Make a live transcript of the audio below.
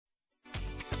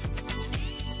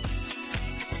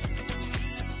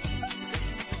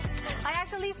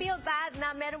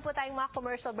meron po tayong mga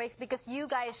commercial breaks because you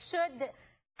guys should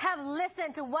have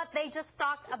listened to what they just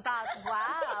talked about.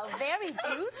 Wow, very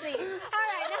juicy. All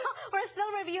right, now we're still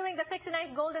reviewing the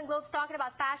 69th Golden Globes, talking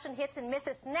about fashion hits and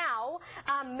misses now.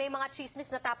 May mga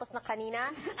chismis na tapos na kanina.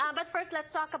 But first,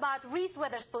 let's talk about Reese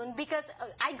Witherspoon because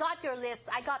I got your lists.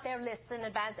 I got their lists in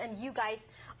advance, and you guys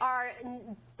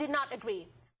did not agree.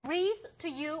 Reese, to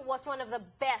you, was one of the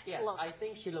best looks. I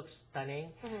think she looks stunning.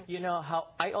 You know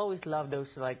how I always love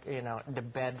those, like, you know, the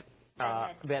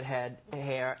bedhead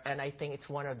hair, and I think it's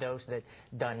one of those that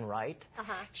done right.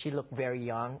 She looked very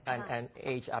young and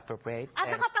age appropriate.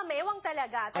 At nakapamewang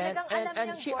talaga. Talagang alam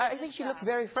niyang I think she looked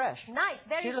very fresh. Nice,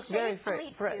 very she looked very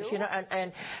fresh. Too. You know,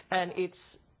 and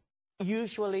it's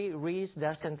usually Reese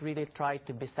doesn't really try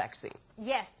to be sexy.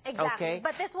 Yes, exactly. Okay?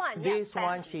 But this one, this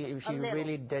one, she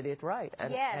really did it right. And,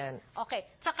 yes. Okay.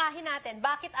 Tsakahin natin.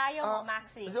 Bakit ayaw mo,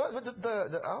 Maxi?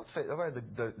 The outfit,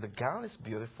 the gown is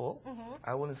beautiful.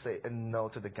 I wouldn't say a no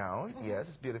to the gown. Yes,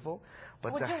 it's beautiful.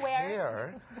 But would the you wear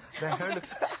hair, the hair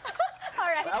looks. All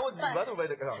right. I would rather wear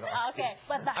the gown. Okay,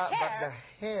 but the hair. But the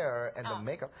hair and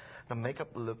the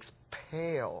makeup looks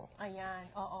pale. Ayan,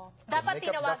 oo. Dapat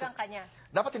tinawagan ka niya.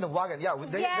 Dapat tinawagan, yeah.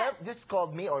 They just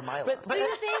called me or Mila. But do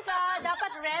you think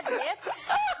dapat red lips?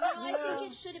 No, I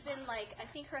think it should have been like, I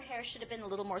think her hair should have been a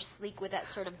little more sleek with that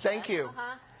sort of dress. Thank you.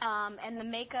 And the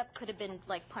makeup could have been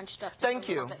like punched up Thank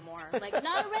a little bit more. Like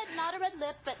not a red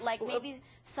lip, but like maybe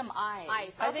some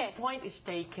eyes. I think point is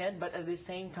taken, but at the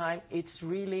same time, it's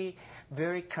really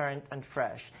very current and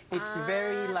fresh. It's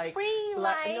very like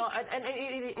spring-like. No, and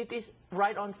it is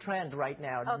right on trend right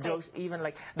now. Okay. Those even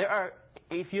like there are,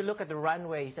 if you look at the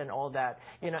runways and all that,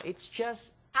 you know, it's just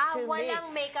to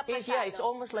walang makeup yeah, it's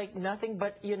almost like nothing,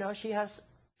 but you know,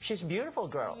 she's beautiful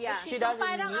girl. Yeah. She doesn't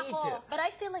need to. But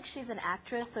I feel like she's an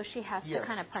actress, so she has to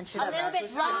kind of punch it a up. little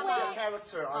bit runway.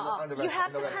 Character on the You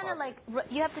have to kind of like,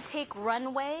 you have to take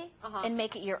runway and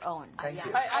make it your own. Thank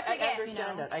you. I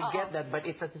understand that. I get that, but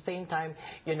it's at the same time,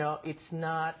 you know, it's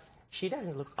not. She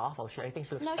doesn't look awful. I think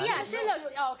she looks stunning. Yeah, she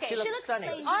looks okay. She looks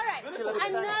stunning. All right,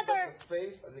 another.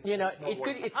 You know,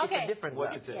 it's a different way.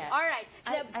 All right.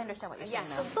 I understand what you're saying.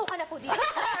 Yeah, suntukan na po dito.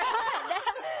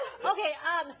 Okay,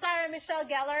 Sarah Michelle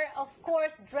Gellar, of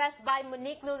course, dressed by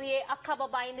Monique Lhuillier, a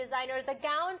Kababayan designer. The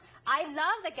gown, I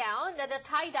love the gown. The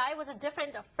tie-dye was a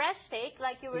different, fresh take,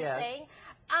 like you were saying.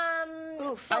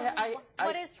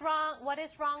 What is wrong? What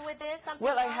is wrong with this?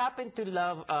 Well, I happen to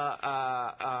love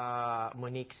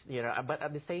Monique's, you know, but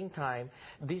at the same time,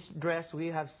 this dress, we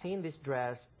have seen this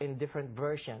dress in different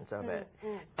versions of it,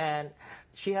 and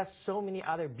she has so many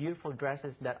other beautiful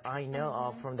dresses that I know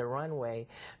of from the runway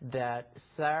that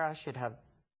Sarah should have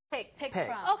pick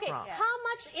from. Okay, how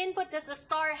much input does the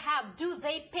star have? Do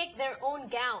they pick their own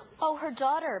gowns? Oh, her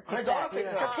daughter picked that.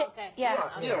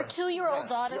 Her 2-year-old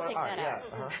daughter picked that out.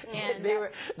 And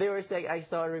they were saying, I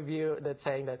saw a review that's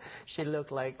saying that she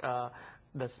looked like the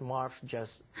Smurf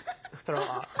just throw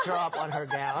up on her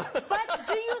gown. But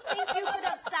do you think you could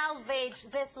have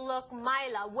salvaged this look,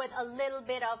 Mila, with a little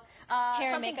bit of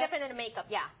something different in the makeup?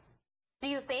 Yeah. Do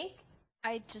you think?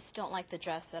 I just don't like the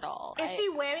dress at all. Is she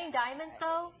wearing diamonds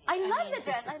though? I love the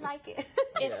dress. I like it.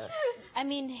 I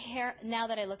mean, hair. Now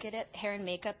that I look at it, hair and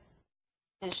makeup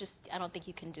is just. I don't think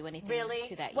you can do anything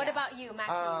to that. What about you,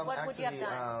 Maxi? What would you have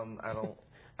done? I don't.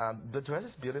 The dress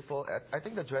is beautiful. I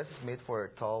think the dress is made for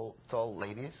tall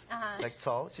ladies. Like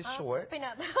tall. She's short.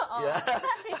 Yeah.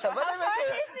 She's short.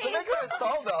 The makeup is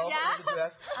tall though. Yeah. The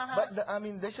dress. But I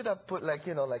mean, they should have put like,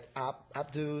 you know, like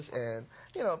updos and,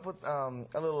 you know, put a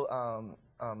little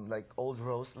like old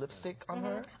rose lipstick on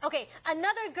her. Okay,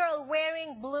 another girl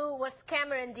wearing blue was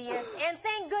Cameron Diaz, and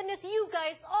thank goodness you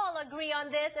guys all agree on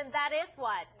this, and that is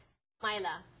what?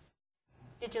 Mila.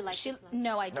 Did you like this look?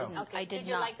 No, I didn't. Okay. I did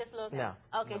you like this look? No.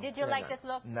 Okay, did you like this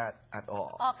look? Not at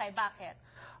all. Okay, bakit?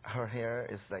 Her hair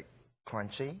is like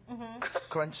crunchy.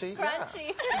 Crunchy?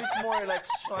 Crunchy. Yeah. It's more like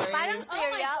shiny. Parang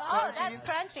cereal. Oh, that's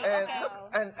crunchy.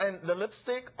 And the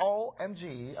lipstick,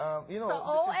 OMG. You know. So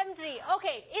OMG.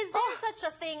 Okay, is there such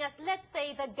a thing as, let's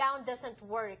say the gown doesn't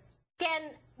work?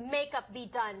 Can makeup be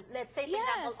done? Let's say, for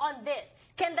example, on this.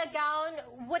 Can the gown,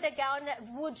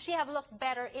 would she have looked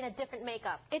better in a different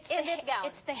makeup? It's in this gown.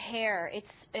 It's the hair.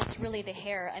 It's really the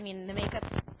hair. I mean, the makeup,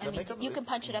 you can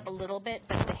punch it up a little bit,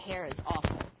 but the hair is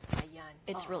awful.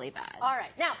 It's really bad. All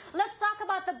right. Now, let's talk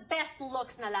about the best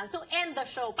looks na lang to end the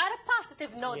show. Para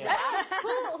positive note.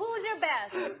 Who's your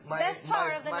best? Best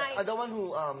star of the night? The one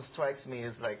who strikes me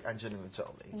is like Angelina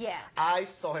Jolie. Yes. I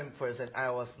saw him first and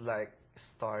I was like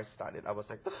star-studded. I was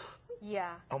like,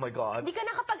 yeah. Oh my God. Hindi ka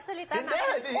nakapagsalita Hindi, na.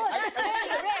 Oh, that's very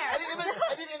rare.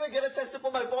 I didn't even get a chance to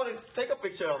pull my phone and take a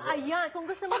picture of it. Ayan, kung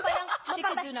gusto mo palang She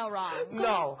could do no wrong.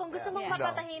 No. Kung gusto mong Yeah.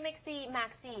 mapatahimik si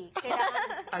Maxi, kailangan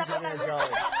Angelina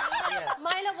Jolie. Yes.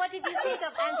 Milo, what did you think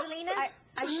of Angelina's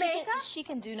makeup? She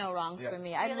can do no wrong for Yeah.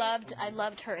 me. Really? I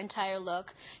loved her entire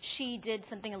look. She did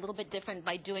something a little bit different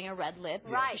by doing a red lip.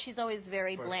 Right. She's always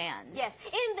very bland. Yes,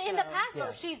 in the past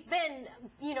though, Yeah. she's been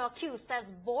accused as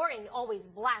boring, always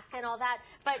black and all that.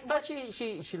 But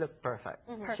she looked perfect.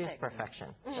 She's Perfect.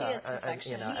 perfection. She is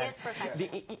perfection. She is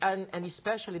perfection. And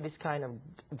especially this kind of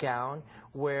gown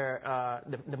where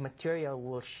the material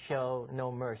will show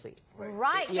no mercy.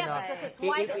 Right, You yeah, know, because it's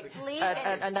white, it's sleek,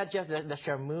 and not just the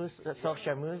charmeuse, the soft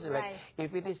charmeuse. Like Right.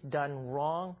 if it is done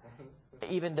wrong,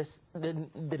 even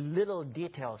the little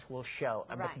details will show.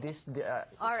 Right. But this all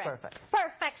it's right. perfect.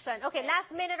 Perfection. Okay,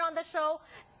 last minute on the show.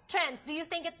 Trends. Do you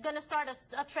think it's going to start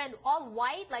a trend all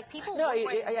white? Like people No,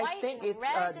 wear I white think and it's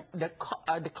red?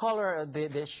 the color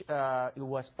it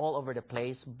was all over the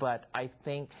place, but I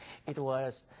think it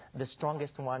was the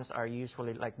strongest ones are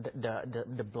usually like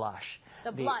the blush.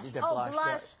 The blush.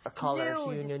 Blush, the colors,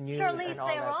 nude. nude Charlize and all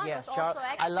Theron that. Yes, was also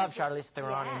I love excellent. Charlize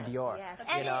Theron Yes, and Dior. yes. You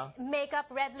And know? makeup,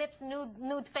 red lips,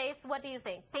 nude face. What do you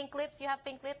think? Pink lips? You have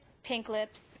pink lips? Pink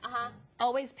lips. Uh-huh.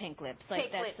 Always pink lips. Like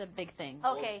Pink that's lips. a big thing.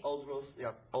 Okay. Old rose,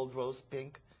 yeah, old rose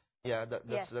pink. Yeah,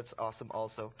 Yes. that's awesome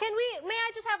also. May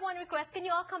I just have one request? Can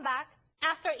you all come back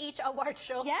after each award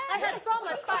show? Yes. I had so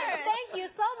much fun. course. Thank you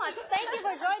so much. Thank you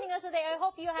for joining us today. I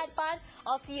hope you had fun.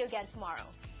 I'll see you again tomorrow.